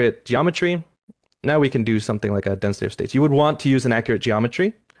accurate geometry, now we can do something like a density of states. You would want to use an accurate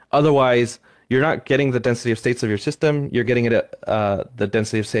geometry. Otherwise, you're not getting the density of states of your system. You're getting it at the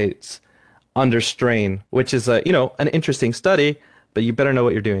density of states under strain, which is an interesting study, but you better know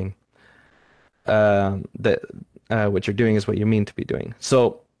what you're doing. That what you're doing is what you mean to be doing.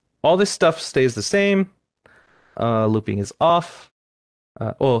 So all this stuff stays the same. Looping is off.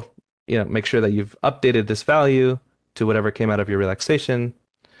 Make sure that you've updated this value to whatever came out of your relaxation.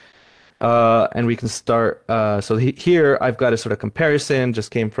 And we can start. So here I've got a sort of comparison,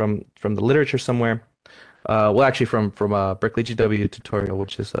 just came from the literature somewhere. Well, actually from a Berkeley GW tutorial,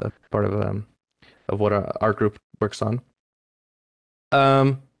 which is a part of what our group works on.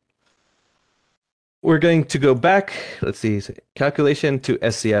 We're going to go back. Let's see, calculation to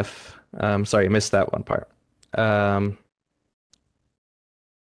SCF. Sorry, I missed that one part.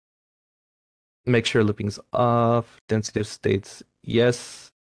 Make sure looping's off. Density of states,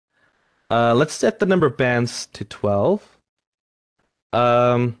 yes. Let's set the number of bands to 12.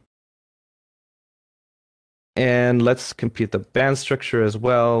 And let's compute the band structure as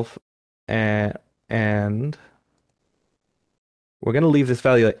well. And we're going to leave this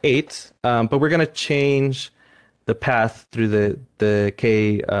value at 8, but we're going to change the path through the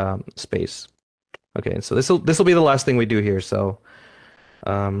K space. Okay, so this will be the last thing we do here. So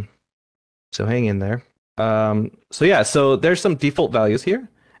hang in there. So there's some default values here,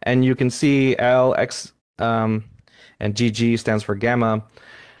 and you can see L, X, and GG stands for gamma.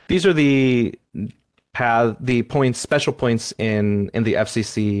 These are the points, special points in the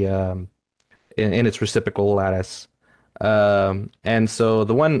FCC in its reciprocal lattice. And so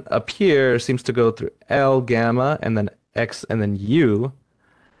the one up here seems to go through L, gamma, and then X, and then U,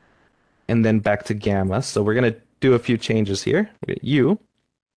 and then back to gamma. So we're going to do a few changes here. We get U,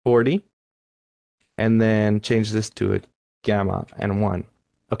 40, and then change this to a gamma and 1.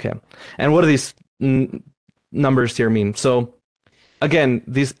 Okay. And what do these numbers here mean? So again,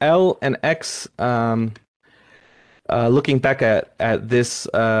 these L and X, looking back at this,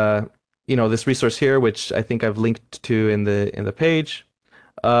 this resource here, which I think I've linked to in the page,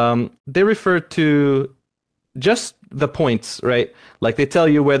 they refer to just the points, right? Like they tell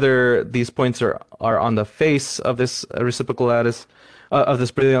you whether these points are on the face of this reciprocal lattice, of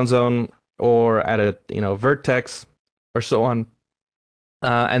this Brillouin zone, or at a vertex, or so on.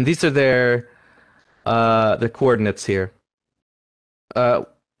 And these are the coordinates here.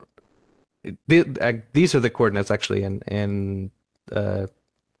 These are the coordinates actually in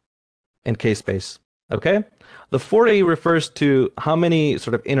K-space. Okay, the 40 refers to how many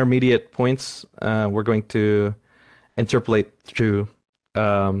sort of intermediate points we're going to interpolate through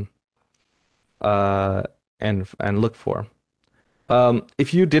and look for.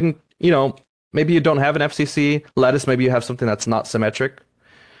 If you didn't, maybe you don't have an FCC lattice, maybe you have something that's not symmetric,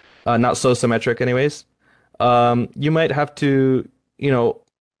 not so symmetric anyways. You might have to,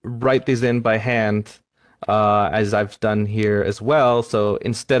 write these in by hand, as I've done here as well. So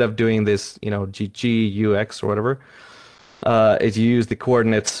instead of doing this, GG, UX, or whatever, is you use the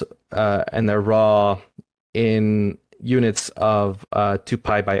coordinates and they're raw in units of 2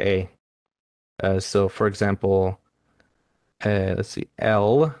 pi by a. So for example, let's see,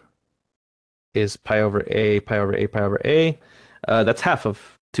 L is pi over a, pi over a, pi over a. That's half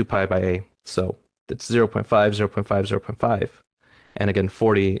of 2 pi by a. So it's 0 0.5, 0 0.5, 0 0.5. And again,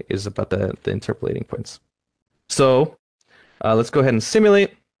 40 is about the interpolating points. So let's go ahead and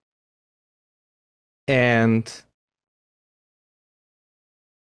simulate. And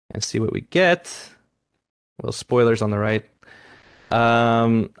see what we get. Well, spoilers on the right.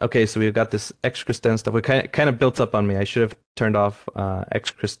 Okay, so we've got this excrescent stuff. We kind of built up on me. I should have turned off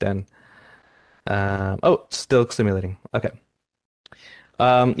excrescent. Oh, still simulating. Okay.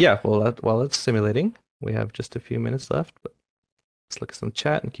 Yeah, well, while it's simulating, we have just a few minutes left. But let's look at some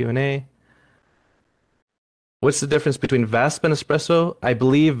chat and Q&A. What's the difference between VASP and Espresso? I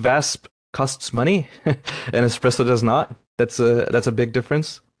believe VASP costs money and Espresso does not. That's a big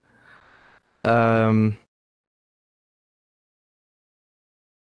difference. Can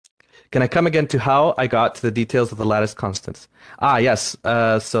I come again to how I got to the details of the lattice constants? Yes.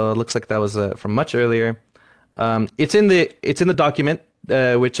 So it looks like that was from much earlier. It's in the document,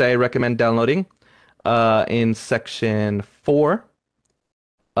 which I recommend downloading, in section 4,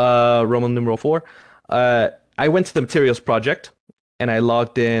 Roman numeral 4. I went to the materials project and I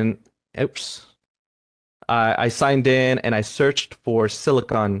logged in. Oops. I signed in and I searched for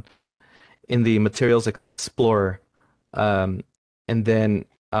silicon in the materials explorer, and then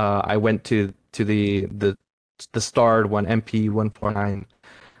I went to the starred one, MP149,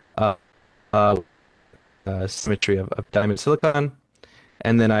 symmetry of diamond silicon.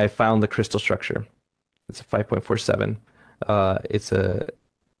 And then I found the crystal structure. It's a 5.47. It's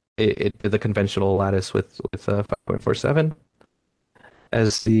the conventional lattice with 5.47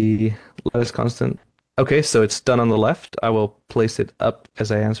 as the lattice constant. Okay, so it's done on the left. I will place it up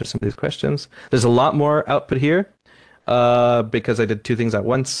as I answer some of these questions. There's a lot more output here because I did two things at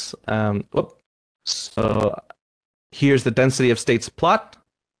once. So here's the density of states plot.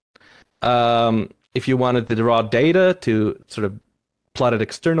 If you wanted the raw data to sort of plot it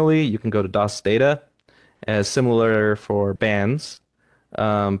externally, you can go to DOS data, as similar for bands.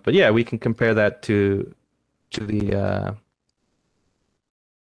 But yeah, we can compare that to the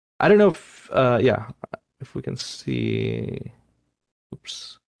I don't know if yeah, if we can see.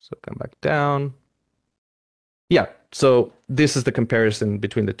 Oops. So come back down. Yeah, so this is the comparison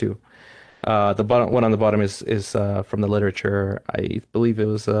between the two. The bottom one on the bottom is from the literature. I believe it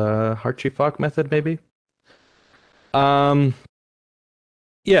was a Hartree-Fock method, maybe.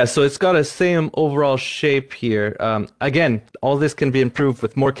 Yeah, so it's got a same overall shape here. Again, all this can be improved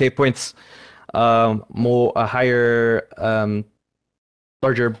with more K points, more a higher,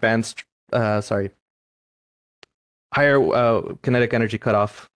 larger bands. Sorry, higher kinetic energy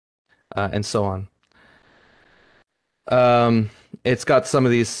cutoff, and so on. It's got some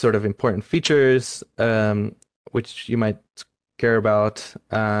of these sort of important features, which you might care about.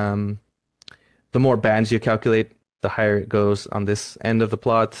 The more bands you calculate, the higher it goes on this end of the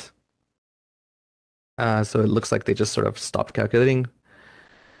plot. So it looks like they just sort of stopped calculating.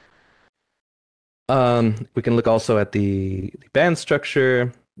 We can look also at the band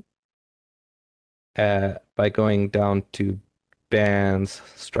structure by going down to bands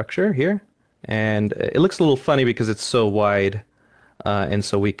structure here. And it looks a little funny because it's so wide. And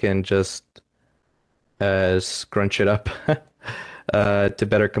so we can just scrunch it up to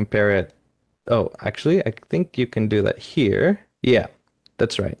better compare it. Oh, actually, I think you can do that here. Yeah,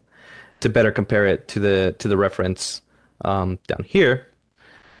 that's right. To better compare it to the reference down here.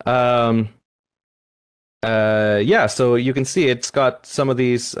 Yeah, so you can see it's got some of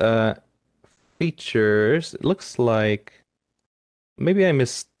these features. It looks like maybe I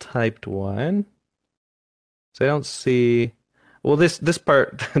mistyped one. So I don't see. Well, this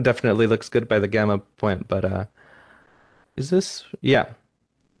part definitely looks good by the gamma point, but is this? Yeah.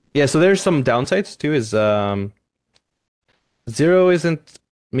 Yeah, so there's some downsides too, is 0 isn't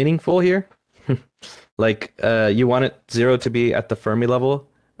meaningful here. Like you want it 0 to be at the Fermi level,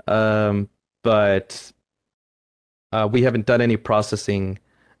 but we haven't done any processing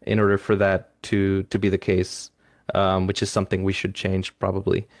in order for that to be the case, which is something we should change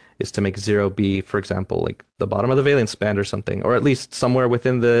probably, is to make 0 be, for example, like the bottom of the valence band or something, or at least somewhere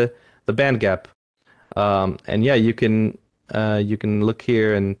within the band gap. And yeah, you can look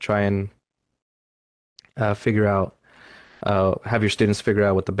here and try and figure out, have your students figure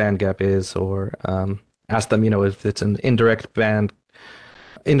out what the band gap is, or ask them, if it's an indirect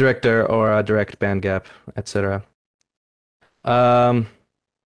or a direct band gap, etc.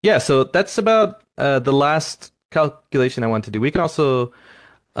 Yeah, so that's about the last calculation I want to do. We can also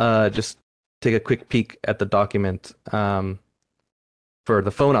just take a quick peek at the document for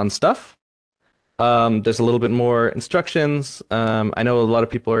the phone on stuff. There's a little bit more instructions. I know a lot of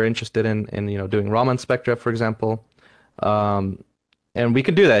people are interested in doing Raman spectra, for example. And we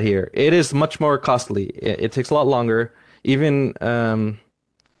could do that here. It is much more costly. It takes a lot longer, even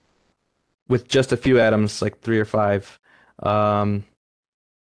with just a few atoms, like 3 or 5.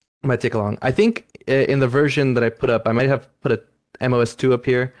 Might take long. I think in the version that I put up, I might have put a MOS2 up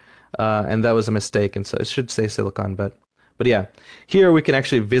here, and that was a mistake, and so it should say silicon, but yeah, here we can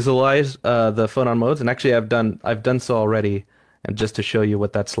actually visualize the phonon modes, and actually I've done so already, and just to show you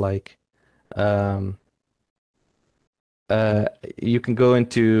what that's like. You can go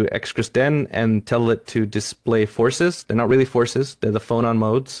into XCRISDen and tell it to display forces. They're not really forces, they're the phonon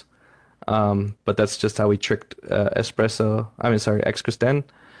modes. But that's just how we tricked XCRISDen.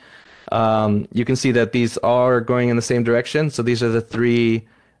 You can see that these are going in the same direction. So these are the 3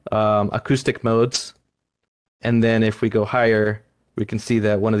 acoustic modes. And then if we go higher, we can see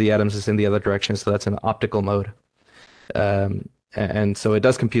that one of the atoms is in the other direction. So that's an optical mode. And so it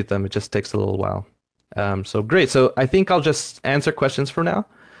does compute them. It just takes a little while. So great. So I think I'll just answer questions for now.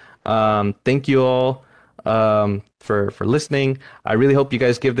 Thank you all for listening. I really hope you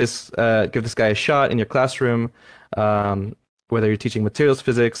guys give this guy a shot in your classroom, whether you're teaching materials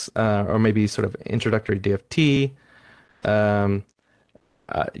physics or maybe sort of introductory DFT.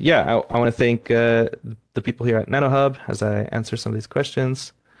 Yeah, I want to thank the people here at NanoHub as I answer some of these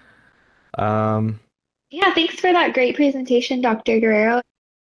questions. Yeah, thanks for that great presentation, Dr. Guerrero.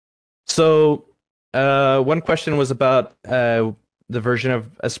 So One question was about the version of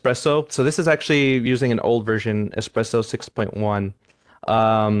Espresso. So this is actually using an old version, Espresso 6.1.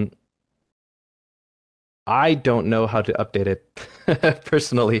 Um, I don't know how to update it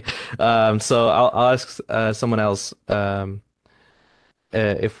personally. So I'll ask someone else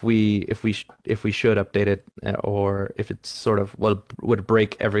if we should update it or if it's sort of would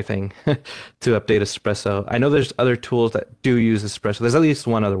break everything to update Espresso. I know there's other tools that do use Espresso. There's at least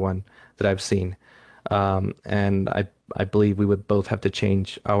one other one that I've seen. And I believe we would both have to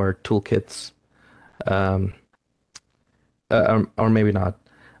change our toolkits, um, or maybe not.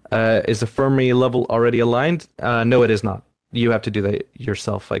 Is the Fermi level already aligned? No, it is not. You have to do that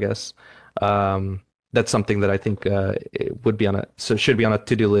yourself, I guess. That's something that I think it would be on so it should be on a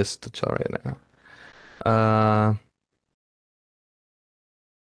to-do list. It's all right now. Uh,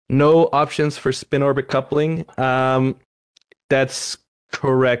 no options for spin orbit coupling. That's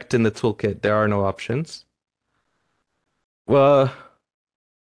correct in the toolkit. There are no options. Well,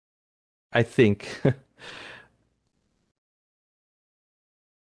 I think.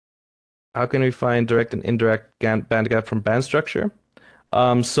 How can we find direct and indirect band gap from band structure?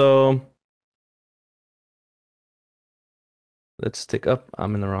 So let's take up.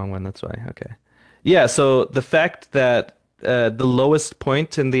 I'm in the wrong one. That's why. Okay. Yeah. So the fact that the lowest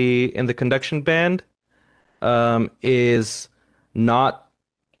point in the conduction band is not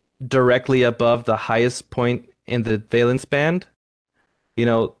directly above the highest point in the valence band. You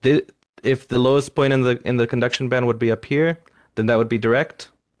know, if the lowest point in the conduction band would be up here, then that would be direct.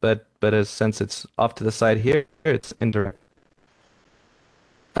 But since it's off to the side here, it's indirect.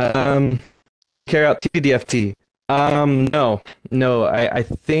 Um, Carry out TDFT. No. I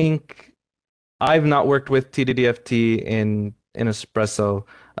think I've not worked with TDDFT in Espresso,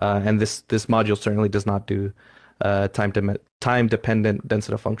 and this module certainly does not do time dependent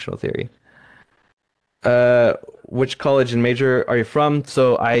density functional theory. Which college and major are you from?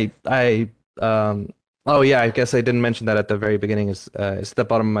 So oh yeah, I guess I didn't mention that at the very beginning. Is it's at the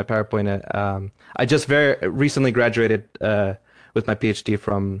bottom of my PowerPoint. I just very recently graduated with my PhD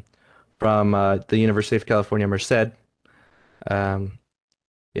from the University of California, Merced. Um,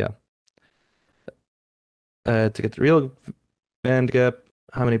 yeah. To get the real band gap,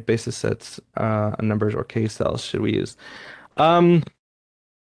 how many basis sets, numbers, or K cells should we use? Um,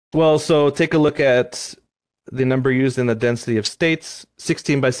 well, so take a look at the number used in the density of states,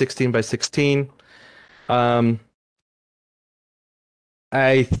 16 by 16 by 16. I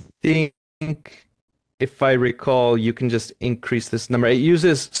think if I recall, you can just increase this number.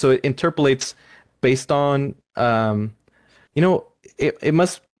 So it interpolates based on, it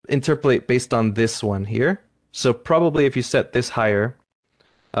must interpolate based on this one here. So probably if you set this higher,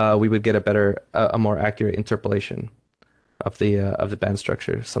 we would get a more accurate interpolation of the band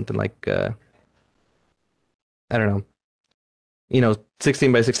structure. Something like, I don't know,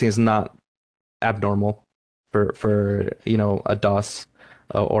 16 by 16 is not abnormal for a DOS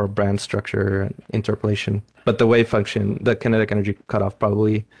or band structure interpolation. But the wave function, the kinetic energy cutoff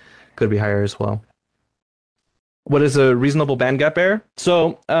probably could be higher as well. What is a reasonable band gap error?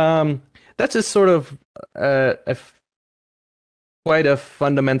 So that's just sort of quite a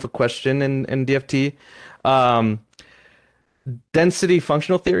fundamental question in DFT. Density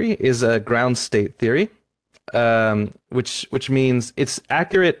functional theory is a ground state theory, which means it's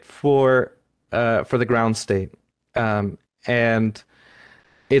accurate for the ground state, and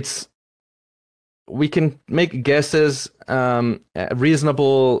we can make guesses,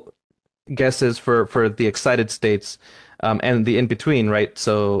 reasonable guesses for the excited states, and the in between, right?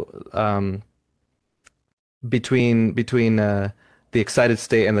 So between the excited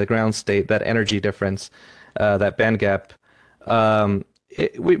state and the ground state, that energy difference, that band gap,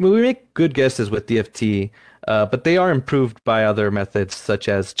 we make good guesses with DFT, but they are improved by other methods such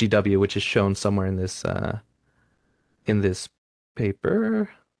as GW, which is shown somewhere in this paper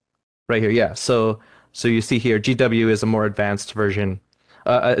right here. Yeah. So you see here, GW is a more advanced version.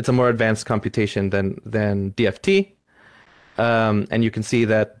 It's a more advanced computation than DFT, and you can see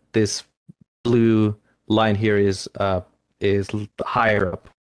that this blue line here is higher up.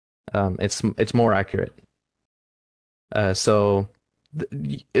 It's more accurate. So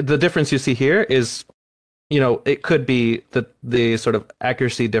the difference you see here is, it could be the sort of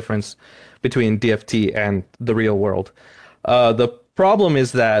accuracy difference between DFT and the real world. The problem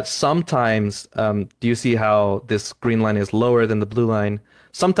is that sometimes, do you see how this green line is lower than the blue line?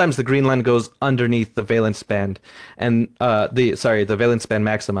 Sometimes the green line goes underneath the valence band and the valence band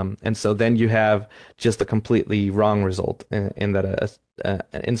maximum, and so then you have just a completely wrong result in that an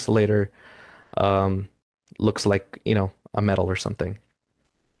insulator looks like a metal or something.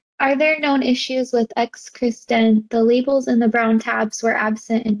 Are there known issues with Xkristen? The labels in the brown tabs were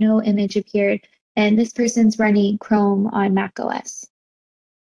absent and no image appeared, and this person's running Chrome on macOS.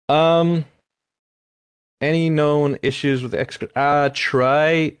 Any known issues with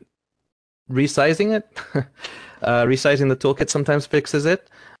try resizing it. Resizing the toolkit sometimes fixes it.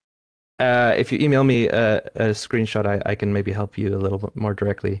 If you email me a screenshot, I can maybe help you a little bit more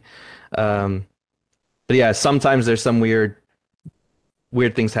directly. But yeah, sometimes there's some weird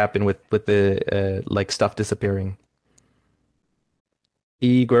things happen with the like stuff disappearing.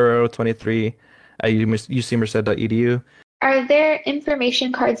 Guerrero 23 ucmerced.edu. Are there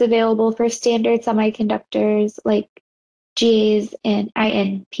information cards available for standard semiconductors like GAs and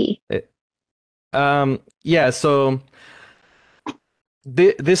INP? Yeah, so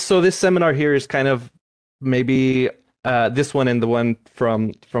this seminar here is kind of maybe this one and the one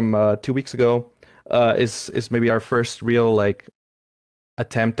from 2 weeks ago is maybe our first real like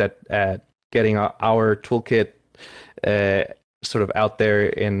attempt at getting our toolkit sort of out there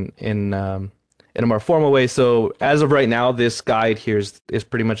in a more formal way. So as of right now, this guide here is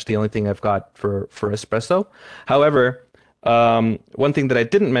pretty much the only thing I've got for Espresso. However, one thing that I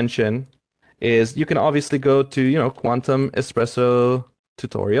didn't mention is you can obviously go to Quantum ESPRESSO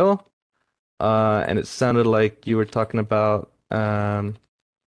tutorial, and it sounded like you were talking about gallium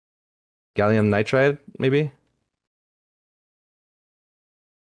nitride, maybe.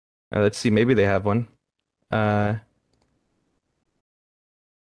 Let's see, maybe they have one. And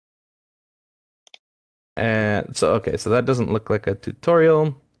so okay, so that doesn't look like a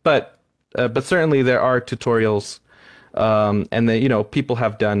tutorial, but certainly there are tutorials, and then people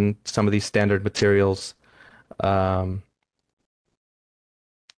have done some of these standard materials. Yeah,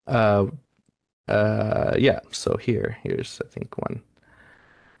 so here's I think one.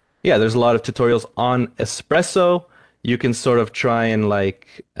 Yeah, there's a lot of tutorials on Espresso. You can sort of try and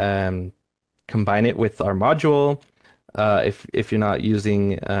like combine it with our module if you're not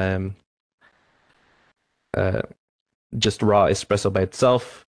using just raw espresso by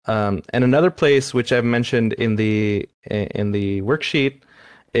itself. And another place which I've mentioned in the worksheet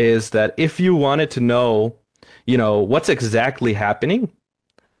is that if you wanted to know, what's exactly happening,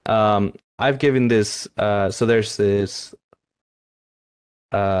 I've given this. So there's this.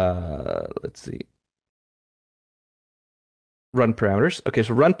 Let's see. Run parameters. Okay,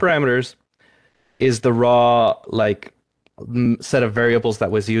 so run parameters is the raw like set of variables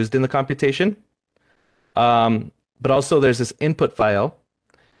that was used in the computation. But also there's this input file,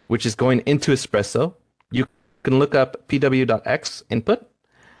 which is going into Espresso. You can look up pw.x input.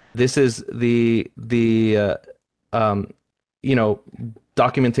 This is the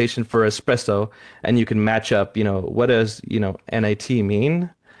documentation for Espresso, and you can match up, what does, NAT mean?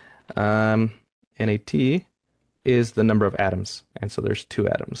 NAT is the number of atoms. And so there's 2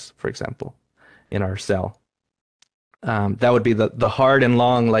 atoms, for example, in our cell. That would be the hard and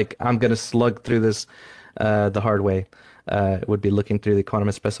long, like I'm going to slug through this the hard way. Would be looking through the Quantum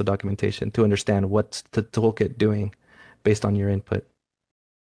ESPRESSO documentation to understand what's the toolkit doing based on your input.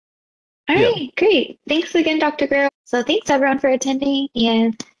 All right, great. Thanks again, Dr. Guerrero. So thanks everyone for attending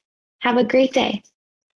and have a great day.